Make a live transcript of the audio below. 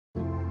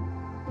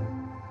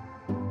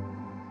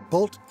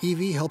Bolt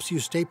EV helps you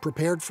stay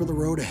prepared for the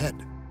road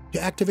ahead.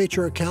 To activate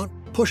your account,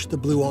 push the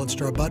blue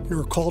OnStar button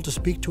or call to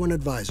speak to an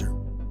advisor.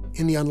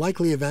 In the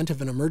unlikely event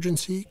of an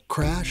emergency,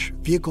 crash,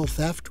 vehicle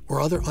theft,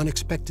 or other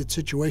unexpected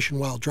situation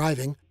while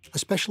driving, a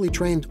specially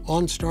trained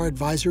OnStar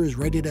advisor is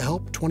ready to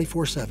help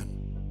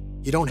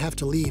 24/7. You don't have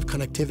to leave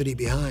connectivity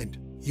behind.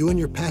 You and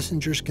your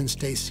passengers can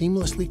stay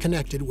seamlessly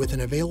connected with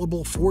an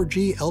available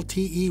 4G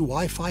LTE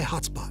Wi-Fi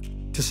hotspot.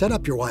 To set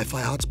up your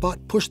Wi-Fi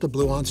hotspot, push the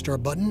blue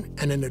OnStar button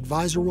and an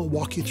advisor will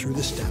walk you through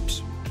the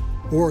steps.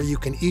 Or you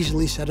can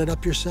easily set it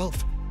up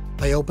yourself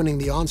by opening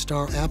the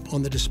OnStar app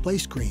on the display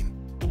screen.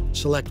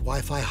 Select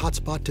Wi-Fi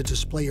hotspot to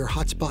display your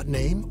hotspot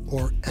name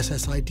or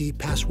SSID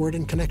password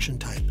and connection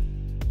type.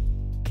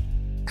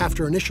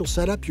 After initial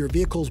setup, your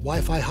vehicle's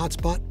Wi-Fi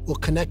hotspot will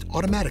connect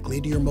automatically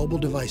to your mobile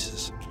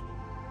devices.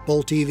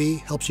 Bolt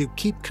EV helps you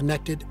keep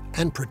connected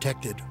and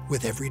protected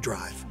with every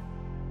drive.